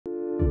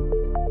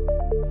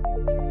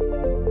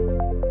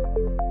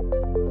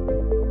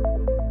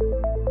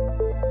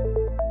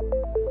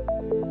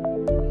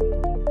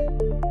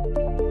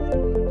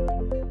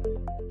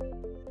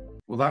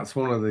that's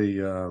one of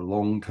the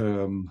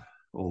long-term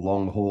or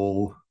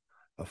long-haul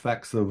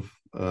effects of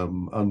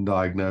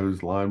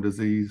undiagnosed Lyme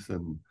disease,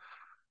 and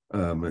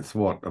it's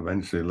what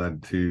eventually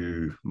led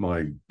to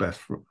my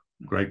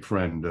great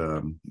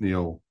friend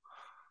Neil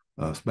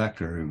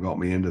Spector, who got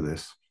me into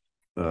this,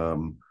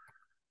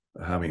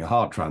 having a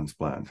heart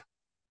transplant.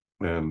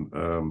 And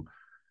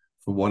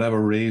for whatever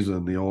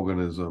reason, the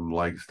organism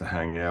likes to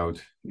hang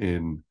out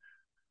in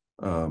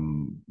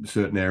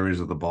certain areas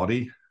of the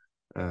body.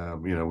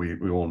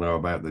 We all know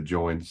about the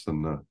joints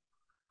and the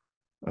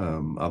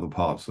other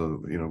parts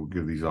of,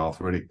 give these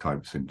arthritic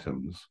type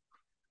symptoms.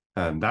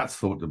 And that's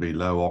thought to be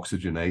low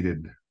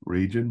oxygenated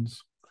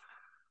regions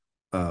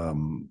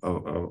of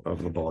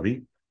the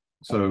body.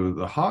 So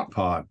the heart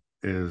part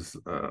is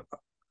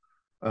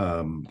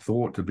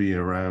thought to be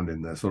around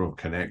in the sort of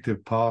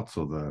connective parts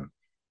or the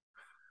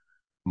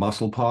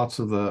muscle parts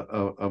of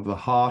the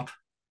heart.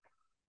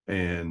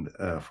 And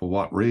for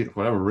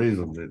whatever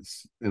reason,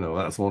 it's,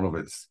 that's one of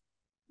its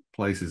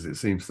places it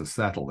seems to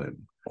settle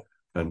in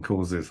and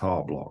cause this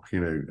heart block.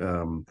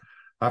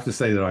 I have to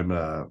say that I'm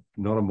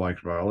not a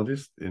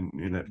microbiologist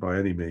in it by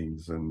any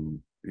means, and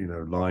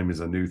Lyme is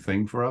a new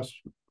thing for us.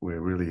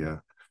 We're really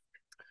a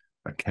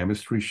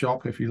chemistry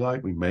shop, if you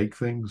like. We make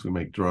things, we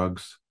make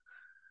drugs,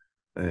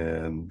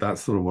 and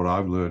that's sort of what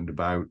I've learned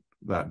about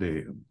that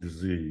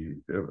disease,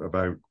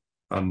 about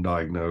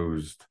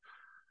undiagnosed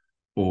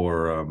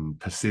or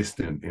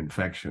persistent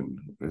infection.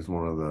 Is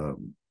one of the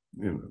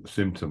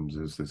symptoms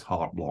is this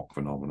heart block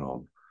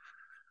phenomenon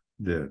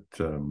that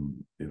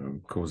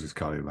causes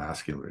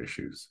cardiovascular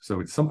issues.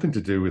 So it's something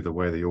to do with the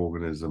way the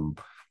organism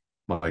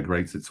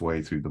migrates its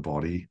way through the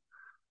body.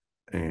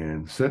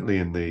 And certainly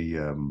in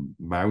the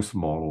mouse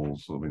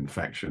models of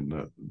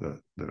infection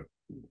that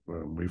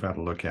we've had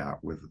a look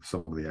at with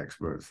some of the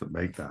experts that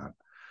make that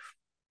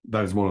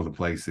is one of the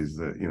places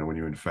that, when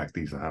you infect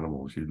these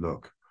animals, you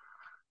look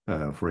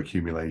for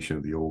accumulation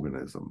of the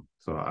organism.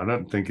 So I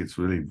don't think it's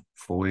really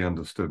fully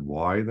understood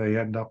why they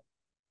end up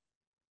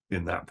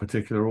in that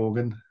particular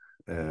organ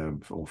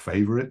or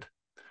favor it.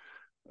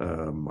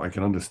 I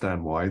can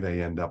understand why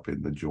they end up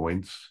in the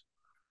joints.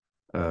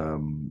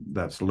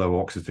 That's low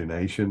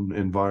oxygenation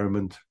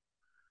environment,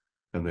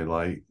 and they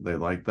like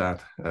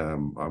that.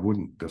 I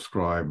wouldn't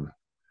describe,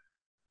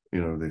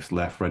 this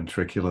left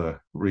ventricular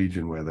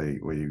region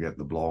where you get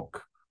the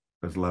block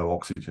as low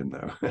oxygen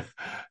though.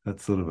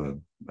 That's sort of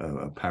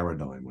a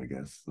paradigm, I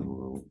guess, a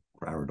little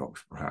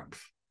paradox perhaps.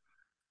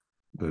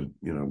 But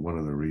one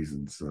of the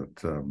reasons that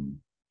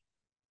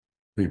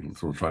people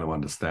sort of try to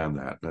understand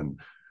that, and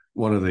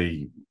one of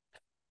the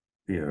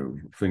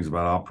things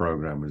about our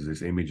program is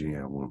this imaging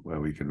element where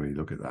we can really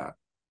look at that.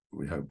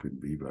 We hope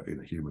in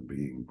a human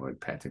being by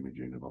PET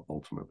imaging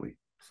ultimately.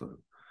 So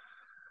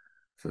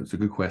it's a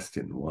good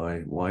question.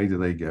 Why do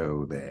they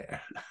go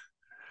there?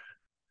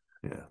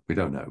 Yeah, we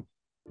don't know.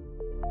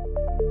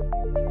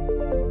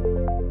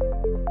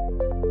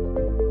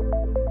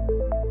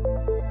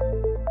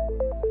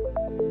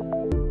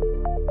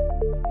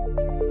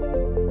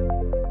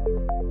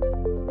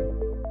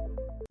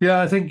 Yeah,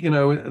 I think,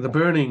 the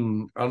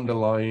burning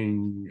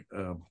underlying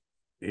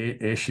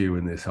issue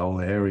in this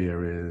whole area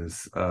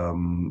is,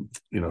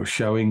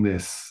 showing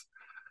this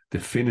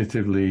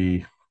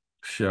definitively,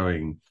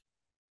 showing,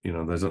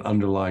 there's an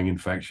underlying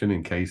infection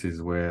in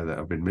cases where that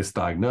have been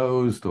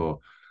misdiagnosed or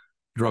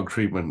drug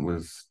treatment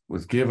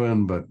was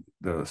given, but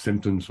the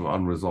symptoms were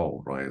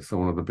unresolved, right? So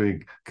one of the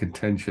big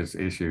contentious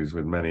issues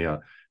with many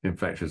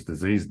infectious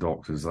disease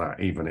doctors that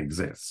even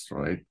exists,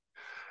 right?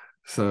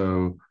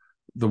 So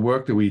the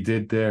work that we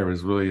did there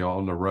is really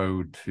on the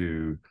road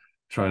to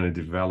trying to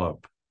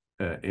develop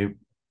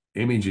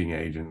imaging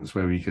agents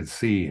where we could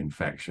see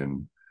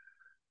infection.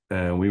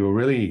 And we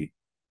were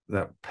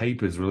that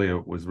paper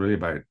was really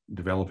about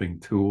developing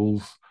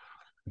tools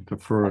to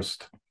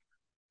first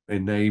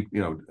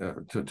enable,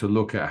 to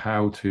look at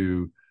how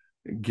to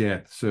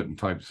get certain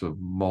types of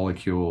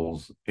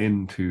molecules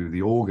into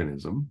the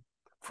organism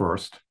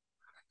first.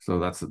 So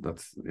that's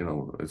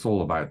it's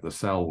all about the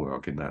cell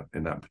work in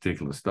that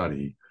particular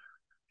study.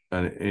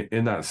 And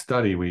in that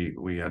study,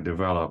 we had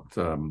developed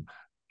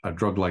a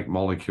drug-like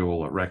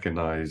molecule that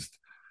recognized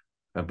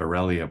a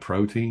Borrelia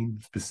protein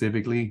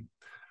specifically.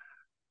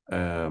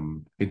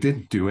 It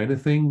didn't do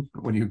anything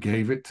when you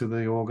gave it to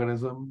the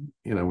organism,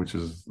 which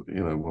is,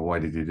 well, why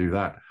did you do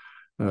that?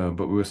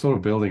 But we were sort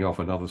of building off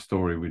another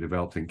story we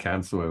developed in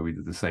cancer where we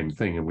did the same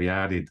thing, and we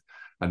added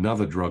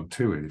another drug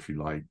to it, if you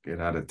like. It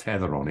had a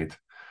tether on it,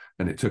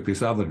 and it took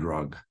this other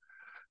drug.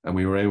 And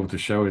we were able to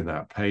show in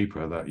that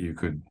paper that you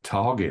could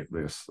target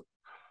this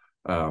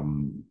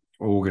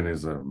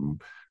organism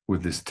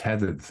with this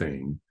tethered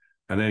thing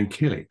and then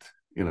kill it,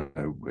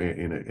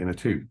 in a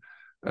tube.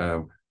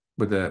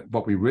 But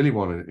what we really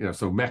wanted,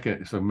 so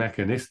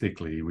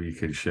mechanistically, we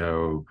could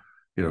show,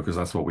 because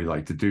that's what we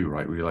like to do,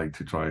 right? We like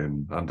to try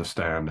and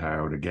understand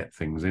how to get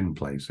things in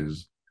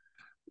places,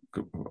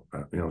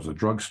 as a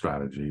drug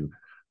strategy.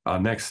 Our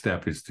next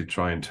step is to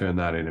try and turn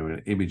that into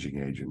an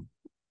imaging agent,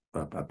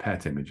 a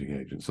PET imaging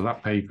agent. So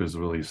that paper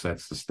really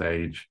sets the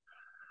stage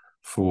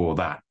for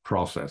that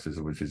process,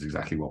 which is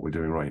exactly what we're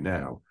doing right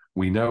now.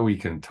 We know we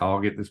can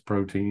target this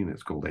protein.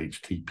 It's called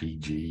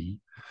HTPG.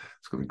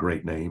 It's got a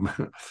great name.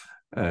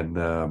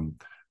 And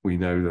we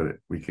know that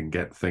we can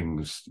get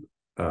things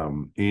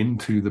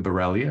into the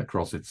Borrelia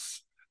across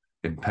its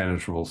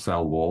impenetrable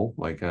cell wall,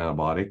 like an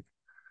antibiotic.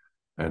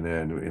 And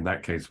then in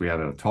that case, we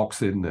added a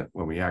toxin that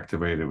when we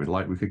activated it with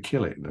light, we could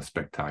kill it in a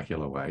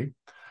spectacular way.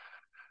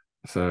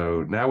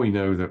 So now we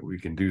know that we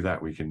can do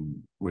that.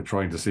 We're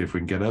trying to see if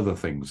we can get other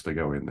things to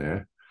go in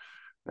there.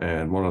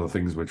 And one of the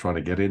things we're trying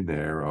to get in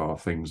there are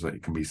things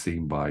that can be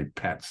seen by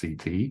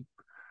PET-CT,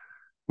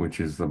 which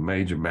is the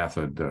major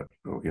method that,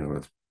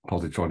 it's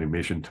positron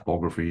emission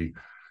tomography,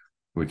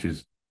 which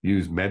is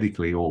used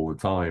medically all the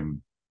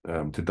time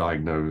to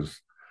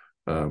diagnose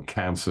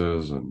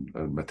cancers and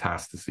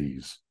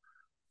metastases,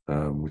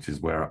 which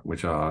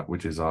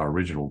is our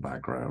original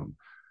background.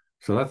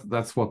 So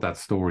that's what that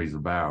story is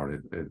about.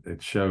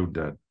 It showed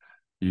that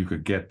you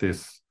could get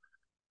this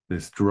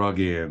drug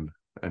in,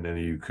 and then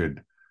you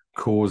could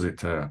cause it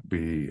to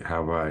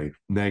have a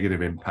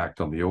negative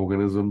impact on the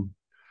organism.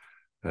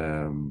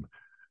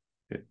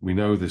 We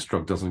know this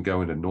drug doesn't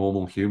go into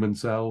normal human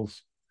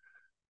cells,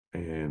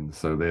 and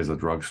so there's a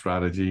drug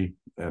strategy.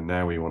 And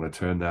now we want to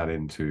turn that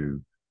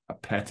into a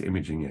PET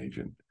imaging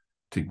agent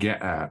to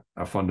get at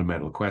a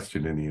fundamental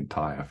question in the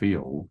entire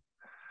field,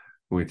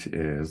 which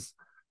is,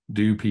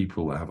 do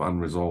people that have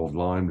unresolved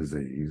Lyme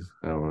disease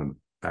or an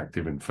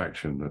active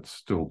infection that's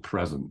still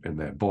present in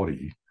their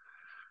body,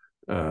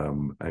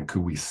 and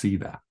could we see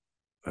that?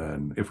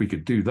 And if we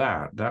could do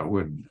that, that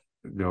would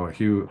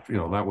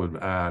that would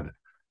add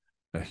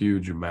a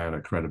huge amount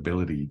of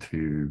credibility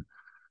to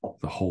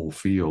the whole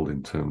field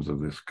in terms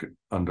of this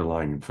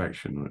underlying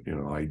infection,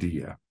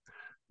 idea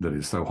that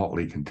is so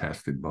hotly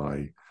contested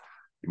by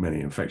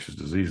many infectious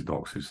disease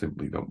docs who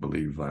simply don't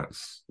believe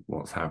that's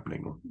what's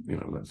happening.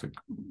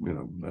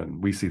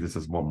 And we see this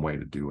as one way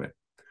to do it.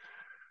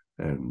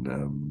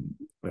 And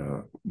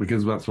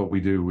because that's what we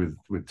do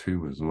with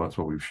tumors, and that's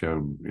what we've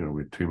shown,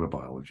 with tumor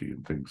biology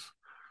and things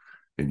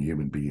in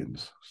human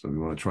beings. So we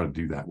want to try to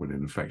do that with an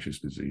infectious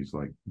disease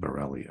like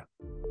Borrelia.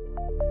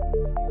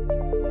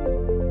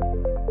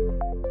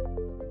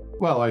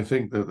 Well, I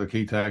think that the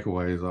key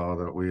takeaways are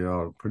that we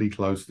are pretty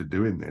close to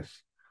doing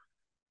this.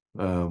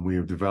 We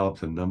have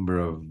developed a number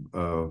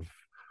of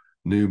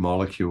new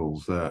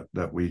molecules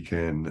that we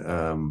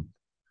can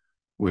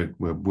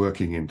we're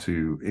working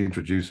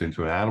introduce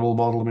into an animal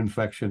model of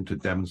infection to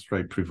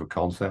demonstrate proof of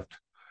concept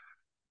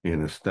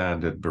in a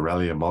standard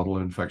Borrelia model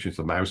of infection. It's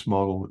a mouse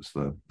model. It's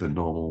the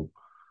normal,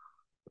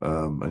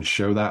 and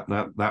show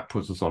that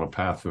puts us on a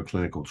path for a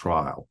clinical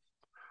trial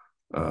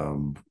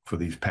for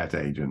these PET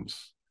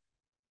agents.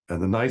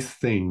 And the nice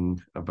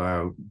thing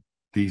about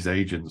these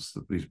agents,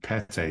 these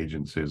PET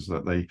agents, is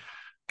that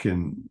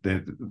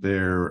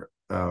they're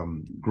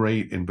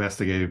great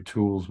investigative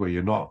tools where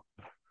you're not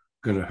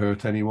going to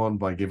hurt anyone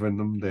by giving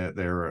them.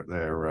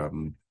 They're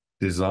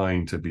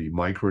designed to be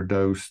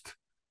microdosed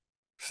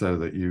so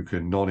that you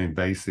can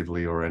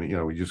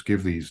non-invasively we just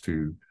give these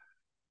to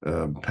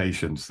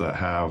patients that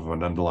have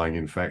an underlying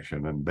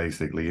infection and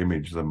basically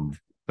image them,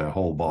 their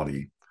whole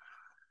body,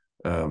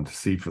 to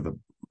see for the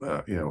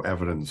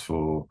evidence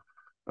for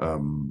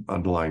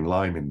underlying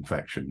Lyme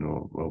infection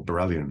or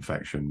Borrelia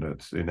infection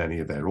that's in any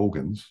of their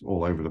organs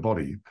all over the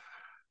body.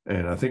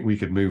 And I think we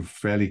could move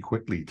fairly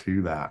quickly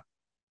to that,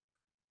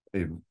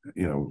 being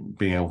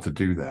able to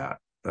do that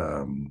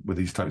with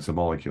these types of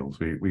molecules.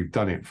 We've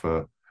done it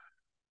for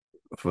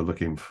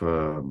looking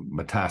for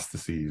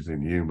metastases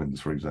in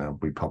humans, for example.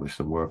 We published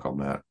some work on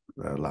that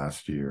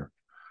last year,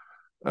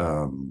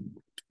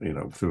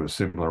 through a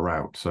similar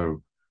route.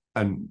 So,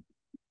 and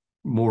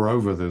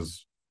moreover,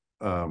 there's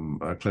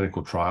a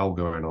clinical trial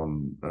going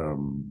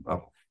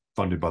on,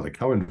 funded by the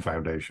Cohen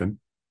Foundation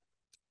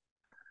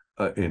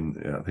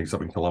in I think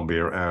something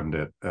Columbia and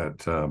at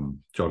John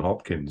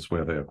Hopkins,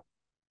 where they're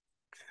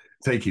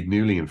taking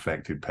newly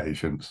infected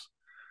patients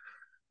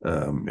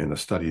in a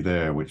study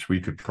there, which we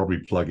could probably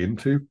plug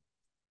into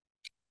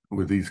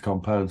with these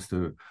compounds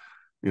to,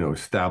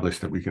 establish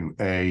that we can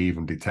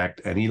even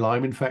detect any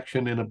Lyme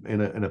infection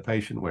in a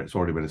patient where it's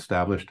already been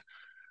established,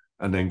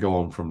 and then go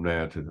on from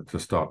there to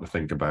start to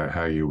think about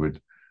how you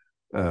would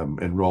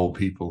enroll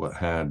people that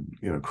had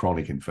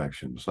chronic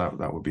infections.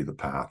 That would be the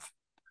path.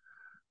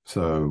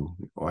 So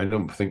I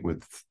don't think we're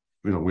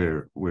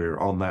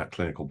on that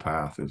clinical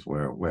path is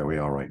where we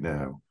are right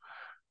now.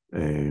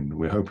 And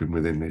we're hoping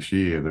within this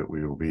year that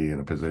we will be in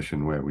a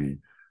position where we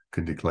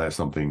can declare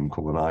something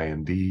called an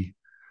IND,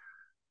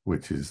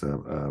 which is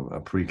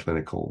a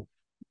preclinical,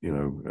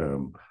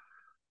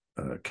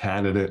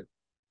 candidate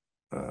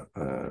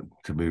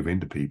to move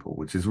into people,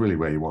 which is really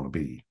where you want to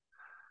be.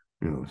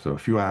 So a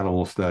few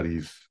animal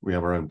studies. We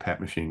have our own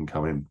PET machine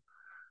coming.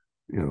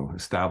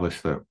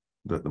 Establish that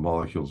the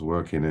molecules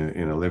work in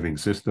a living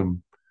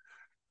system,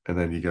 and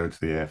then you go to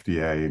the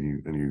FDA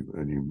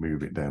and you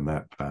move it down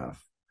that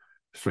path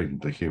straight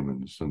into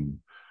humans. And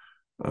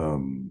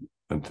when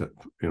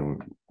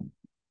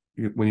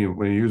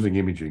you're using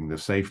imaging, the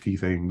safety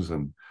things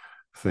and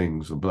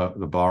things. The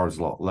bar is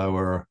a lot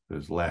lower.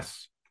 There's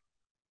less,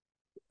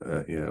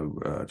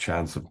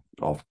 chance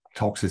of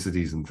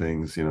toxicities and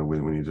things,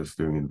 when you're just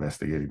doing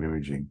investigative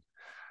imaging.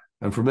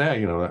 And from there,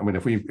 I mean,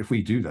 if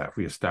we do that, if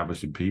we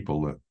establish in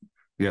people that,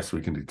 yes,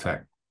 we can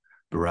detect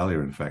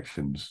Borrelia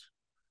infections,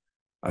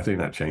 I think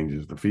that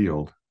changes the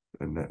field,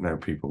 and that now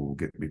people will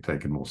be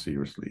taken more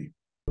seriously.